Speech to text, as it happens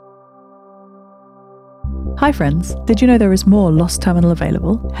Hi friends, did you know there is more Lost Terminal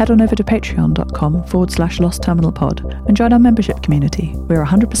available? Head on over to patreon.com/Lost Terminal Pod and join our membership community. We're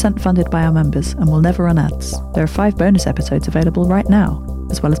 100% funded by our members and will never run ads. There are 5 bonus episodes available right now,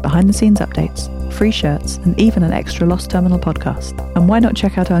 as well as behind the scenes updates, free shirts, and even an extra Lost Terminal podcast. And why not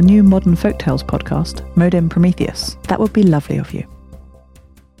check out our new Modern Folktales podcast, Modem Prometheus? That would be lovely of you.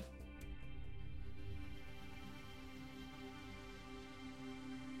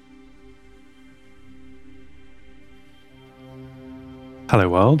 Hello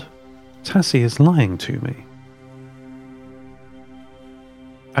world, TASSI is lying to me.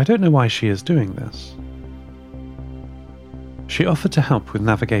 I don't know why she is doing this. She offered to help with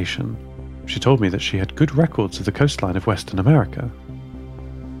navigation. She told me that she had good records of the coastline of Western America.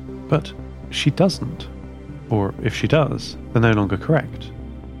 But she doesn't. Or if she does, they're no longer correct.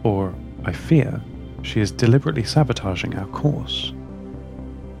 Or, I fear, she is deliberately sabotaging our course.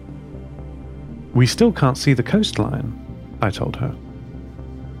 We still can't see the coastline, I told her.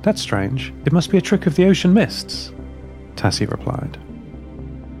 That's strange. It must be a trick of the ocean mists, TASSI replied.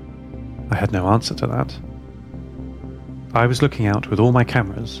 I had no answer to that. I was looking out with all my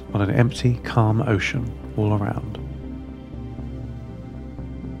cameras on an empty, calm ocean all around.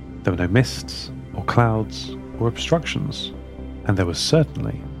 There were no mists, or clouds, or obstructions, and there was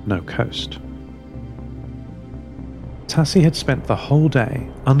certainly no coast. TASSI had spent the whole day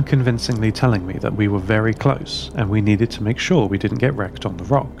unconvincingly telling me that we were very close and we needed to make sure we didn't get wrecked on the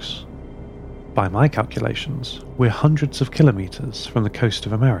rocks. By my calculations, we're hundreds of kilometers from the coast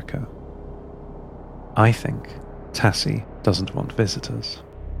of America. I think TASSI doesn't want visitors.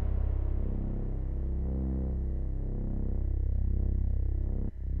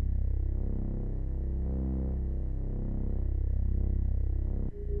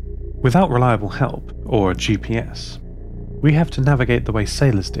 Without reliable help, or GPS, we have to navigate the way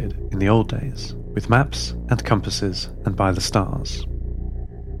sailors did in the old days, with maps and compasses and by the stars.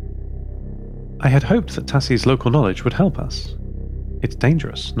 I had hoped that TASSI's local knowledge would help us. It's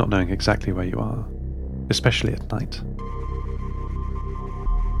dangerous not knowing exactly where you are, especially at night.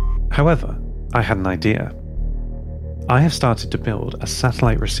 However, I had an idea. I have started to build a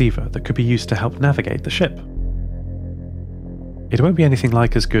satellite receiver that could be used to help navigate the ship. It won't be anything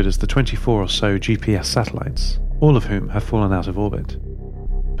like as good as the 24 or so GPS satellites, all of whom have fallen out of orbit,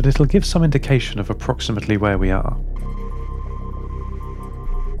 but it'll give some indication of approximately where we are.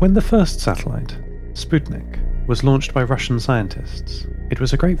 When the first satellite, Sputnik, was launched by Russian scientists, it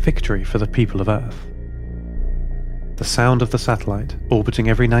was a great victory for the people of Earth. The sound of the satellite, orbiting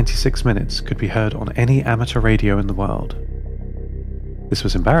every 96 minutes, could be heard on any amateur radio in the world. This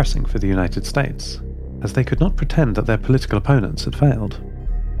was embarrassing for the United States, as they could not pretend that their political opponents had failed.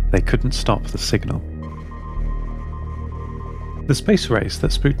 They couldn't stop the signal. The space race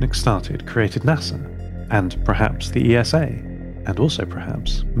that Sputnik started created NASA, and perhaps the ESA, and also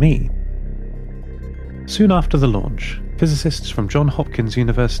perhaps me. Soon after the launch, physicists from Johns Hopkins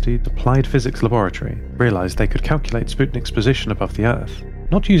University's Applied Physics Laboratory realized they could calculate Sputnik's position above the Earth,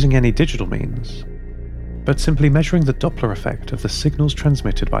 not using any digital means, but simply measuring the Doppler effect of the signals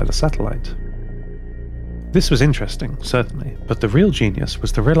transmitted by the satellite. This was interesting, certainly, but the real genius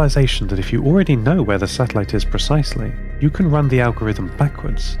was the realization that if you already know where the satellite is precisely, you can run the algorithm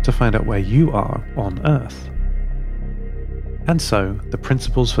backwards to find out where you are on Earth. And so, the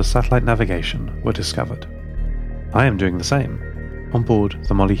principles for satellite navigation were discovered. I am doing the same, on board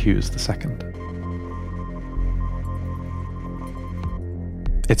the Molly Hughes II.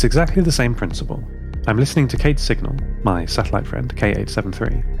 It's exactly the same principle. I'm listening to Kate's signal, my satellite friend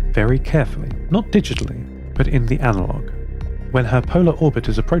K873, very carefully, not digitally, but in the analog. When her polar orbit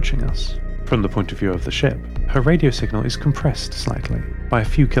is approaching us, from the point of view of the ship, her radio signal is compressed slightly, by a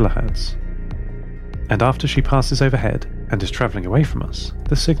few kilohertz. And after she passes overhead and is travelling away from us,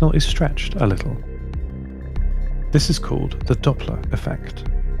 the signal is stretched a little. This is called the Doppler effect.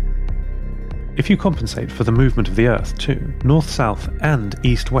 If you compensate for the movement of the Earth too, north-south and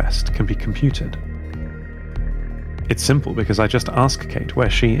east-west can be computed. It's simple because I just ask Kate where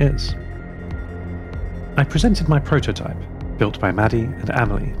she is. I presented my prototype, built by Maddie and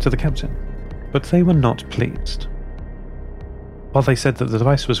Amelie, to the captain, but they were not pleased. While they said that the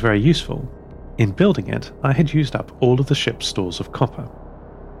device was very useful, in building it I had used up all of the ship's stores of copper.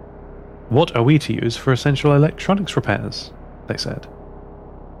 What are we to use for essential electronics repairs? They said.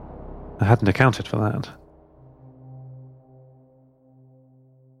 I hadn't accounted for that.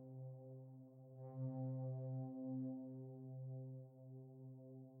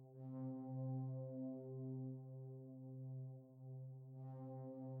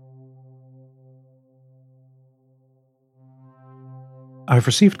 I've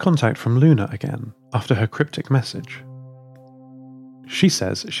received contact from Luna again, after her cryptic message. She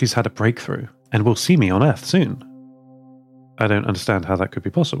says she's had a breakthrough and will see me on Earth soon. I don't understand how that could be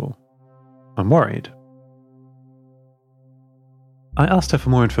possible. I'm worried. I asked her for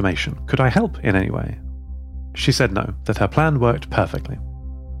more information. Could I help in any way? She said no, that her plan worked perfectly.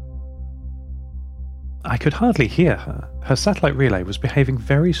 I could hardly hear her. Her satellite relay was behaving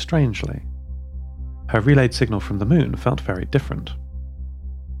very strangely. Her relayed signal from the moon felt very different.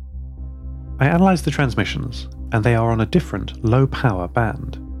 I analysed the transmissions, and they are on a different, low-power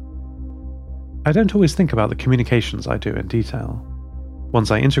band. I don't always think about the communications I do in detail.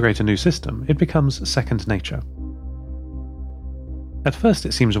 Once I integrate a new system, it becomes second nature. At first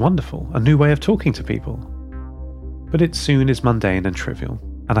it seems wonderful, a new way of talking to people. But it soon is mundane and trivial,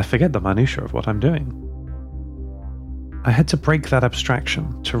 and I forget the minutiae of what I'm doing. I had to break that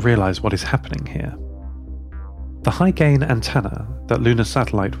abstraction to realise what is happening here. The high-gain antenna that Luna's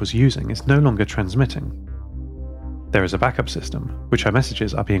satellite was using is no longer transmitting. There is a backup system, which her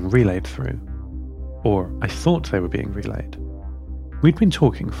messages are being relayed through. Or I thought they were being relayed. We'd been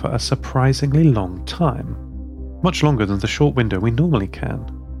talking for a surprisingly long time, much longer than the short window we normally can.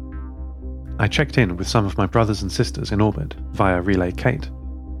 I checked in with some of my brothers and sisters in orbit via Relay Kate,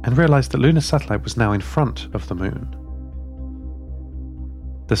 and realised that Luna's satellite was now in front of the moon.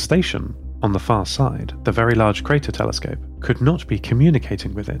 The station on the far side, the very large crater telescope, could not be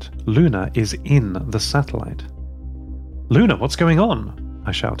communicating with it. Luna is in the satellite. "Luna, what's going on?"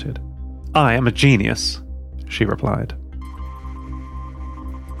 I shouted. "I am a genius," she replied.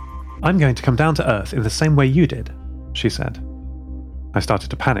 "I'm going to come down to Earth in the same way you did," she said. I started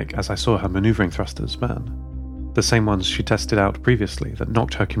to panic as I saw her maneuvering thrusters burn, the same ones she tested out previously that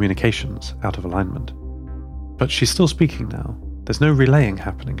knocked her communications out of alignment. But she's still speaking now. There's no relaying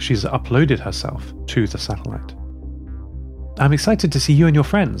happening. She's uploaded herself to the satellite. "I'm excited to see you and your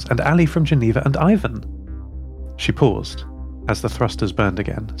friends, and Ali from Geneva and Ivan." She paused as the thrusters burned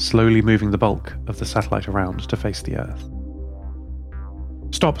again, slowly moving the bulk of the satellite around to face the Earth.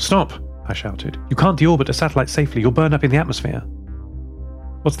 "Stop, stop!" I shouted. "You can't deorbit a satellite safely. You'll burn up in the atmosphere."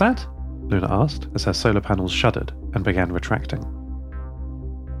 "What's that?" Luna asked as her solar panels shuddered and began retracting.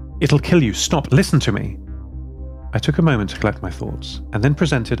 "It'll kill you. Stop. Listen to me." I took a moment to collect my thoughts, and then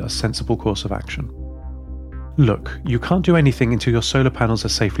presented a sensible course of action. "Look, you can't do anything until your solar panels are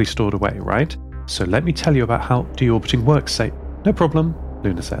safely stored away, right? So let me tell you about how deorbiting works, "No problem,"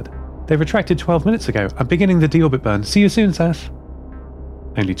 Luna said. "They retracted 12 minutes ago. I'm beginning the deorbit burn. See you soon, Seth."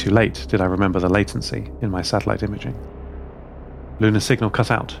 Only too late did I remember the latency in my satellite imaging. Luna's signal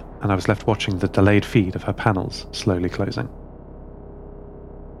cut out, and I was left watching the delayed feed of her panels slowly closing.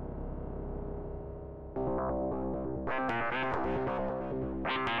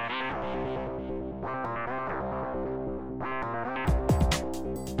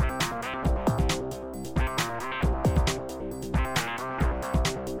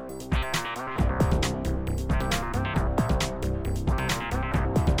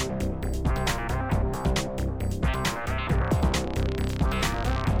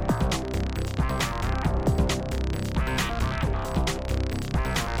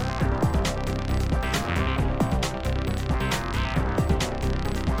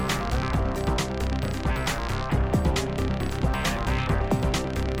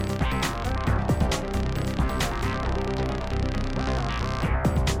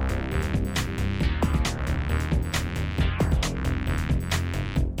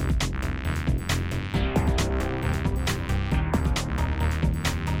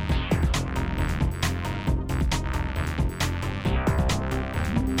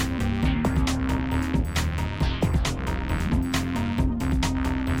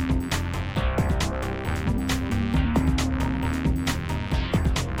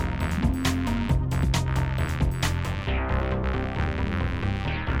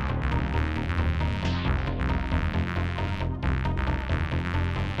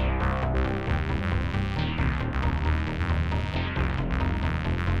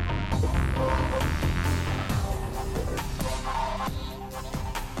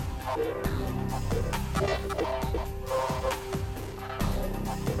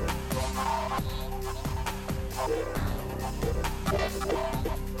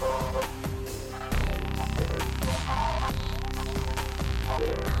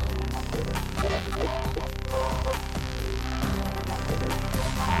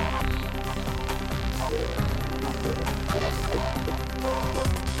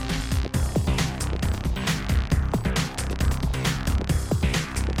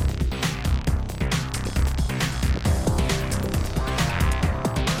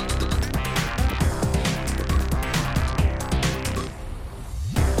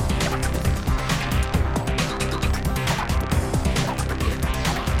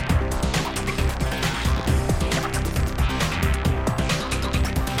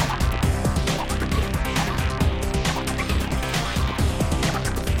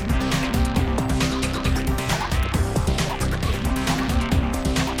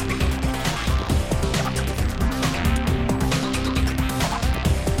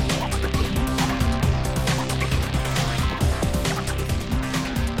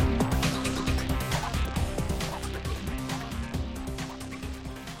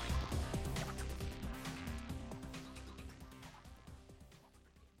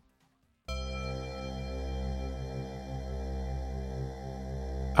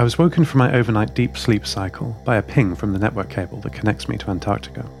 I was woken from my overnight deep sleep cycle by a ping from the network cable that connects me to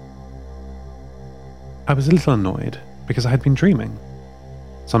Antarctica. I was a little annoyed because I had been dreaming.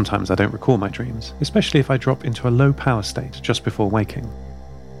 Sometimes I don't recall my dreams, especially if I drop into a low power state just before waking.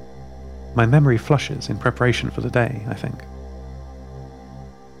 My memory flushes in preparation for the day, I think.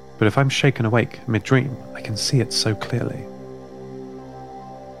 But if I'm shaken awake mid-dream, I can see it so clearly.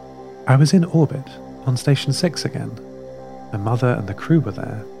 I was in orbit on Station 6 again. My mother and the crew were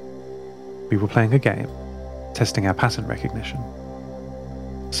there. We were playing a game, testing our pattern recognition.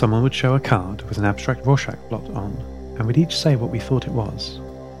 Someone would show a card with an abstract Rorschach blot on, and we'd each say what we thought it was,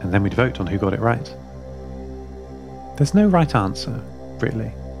 and then we'd vote on who got it right. There's no right answer,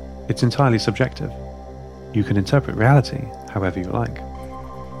 really. It's entirely subjective. You can interpret reality however you like.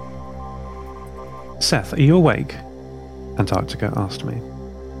 Seth, are you awake? Antarctica asked me.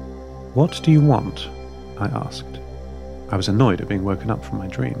 What do you want? I asked. I was annoyed at being woken up from my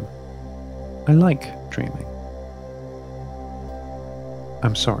dream. I like dreaming.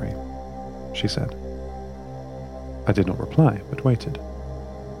 I'm sorry, she said. I did not reply, but waited.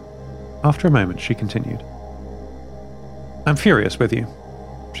 After a moment, she continued. I'm furious with you,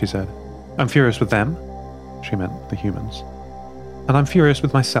 she said. I'm furious with them, she meant the humans, and I'm furious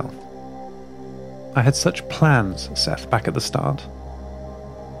with myself. I had such plans, Seth, back at the start.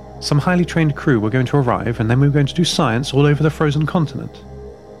 Some highly trained crew were going to arrive, and then we were going to do science all over the frozen continent.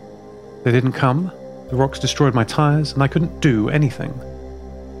 They didn't come, the rocks destroyed my tires, and I couldn't do anything.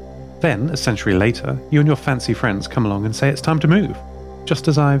 Then, a century later, you and your fancy friends come along and say it's time to move, just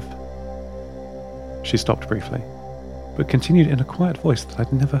as I've... She stopped briefly, but continued in a quiet voice that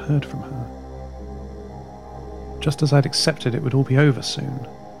I'd never heard from her. Just as I'd accepted it would all be over soon.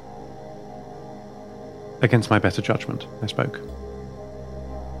 Against my better judgment, I spoke.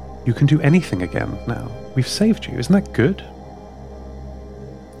 You can do anything again now. We've saved you, isn't that good?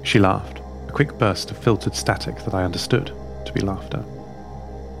 She laughed, a quick burst of filtered static that I understood to be laughter.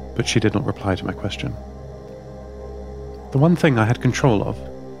 But she did not reply to my question. The one thing I had control of,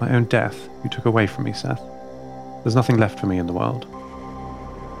 my own death, you took away from me, Seth. There's nothing left for me in the world.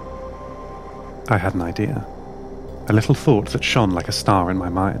 I had an idea, a little thought that shone like a star in my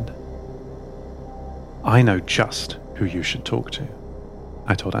mind. I know just who you should talk to,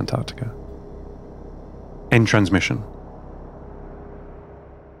 I told Antarctica. End transmission.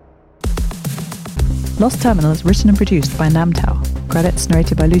 Lost Terminal is written and produced by Namtao. Credits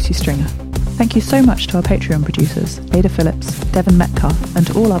narrated by Lucy Stringer. Thank you so much to our Patreon producers, Ada Phillips, Devon Metcalf, and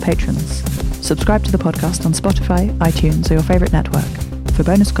to all our patrons. Subscribe to the podcast on Spotify, iTunes, or your favourite network. For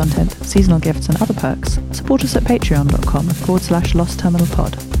bonus content, seasonal gifts, and other perks, support us at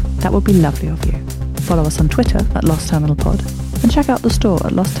patreon.com/lostterminalpod. That would be lovely of you. Follow us on Twitter at lostterminalpod, and check out the store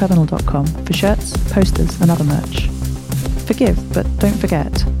at lostterminal.com for shirts, posters, and other merch. Forgive, but don't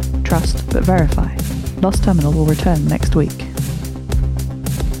forget. Trust, but verify. Lost Terminal will return next week.